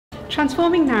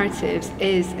Transforming Narratives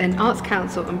is an Arts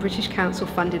Council and British Council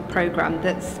funded programme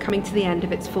that's coming to the end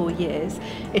of its 4 years.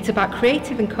 It's about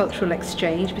creative and cultural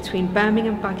exchange between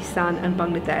Birmingham, Pakistan and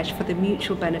Bangladesh for the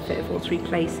mutual benefit of all three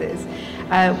places.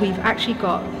 We've actually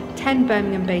got 10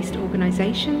 Birmingham-based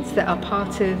organisations that are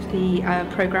part of the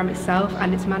programme itself,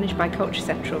 and it's managed by Culture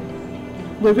Central.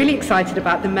 We're really excited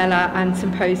about the Mela and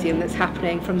Symposium that's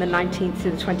happening from the 19th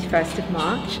to the 21st of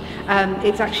March.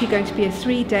 It's actually going to be a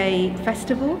 3-day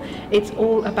festival. It's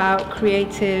all about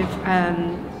creative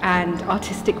and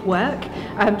artistic work.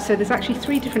 So there's actually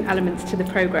 3 different elements to the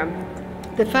programme.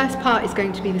 The first part is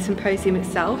going to be the symposium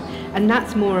itself, and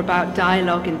that's more about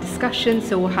dialogue and discussion.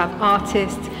 So we'll have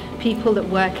artists, people that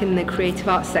work in the creative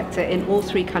arts sector in all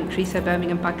 3 countries, so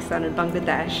Birmingham, Pakistan and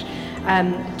Bangladesh,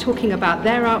 talking about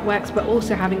their artworks, but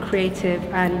also having creative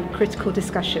and critical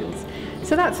discussions.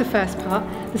 So that's the first part.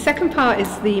 The second part is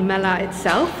the Mela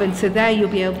itself, and so there you'll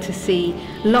be able to see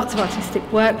lots of artistic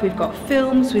work. We've got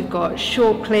films, we've got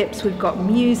short clips, we've got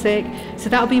music, so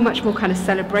that'll be much more kind of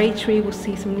celebratory. We'll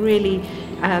see some really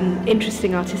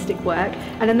interesting artistic work.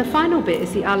 And then the final bit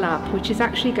is the alap, which is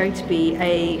actually going to be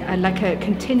like a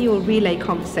continual relay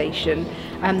conversation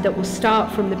that will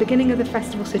start from the beginning of the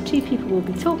festival. So 2 people will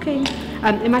be talking.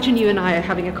 Imagine you and I are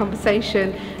having a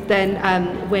conversation, then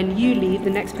when you leave,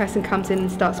 the next person comes in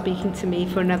and starts speaking to me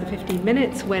for another 15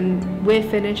 minutes. When we're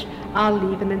finished, I'll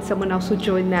leave and then someone else will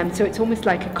join them. So it's almost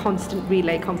like a constant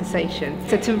relay conversation.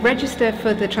 So to register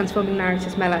for the Transforming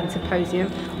Narratives Mela and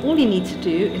Symposium, all you need to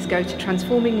do is go to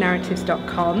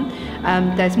transformingnarratives.com.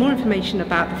 There's more information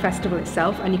about the festival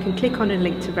itself, and you can click on a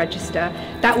link to register.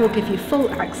 That will give you full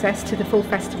access to the full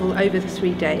festival over the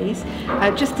 3 days.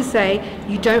 Just to say,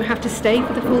 you don't have to stay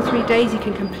for the full 3 days, you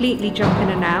can completely jump in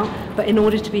and out, but in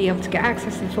order to be able to get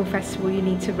access to the full festival, you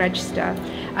need to register.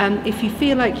 If you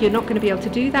feel like you're not going to be able to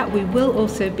do that, we will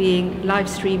also be live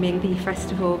streaming the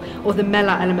festival, or the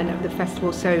Mela element of the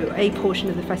festival, so a portion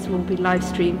of the festival will be live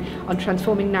streamed on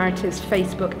Transforming Narratives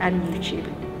Facebook and YouTube.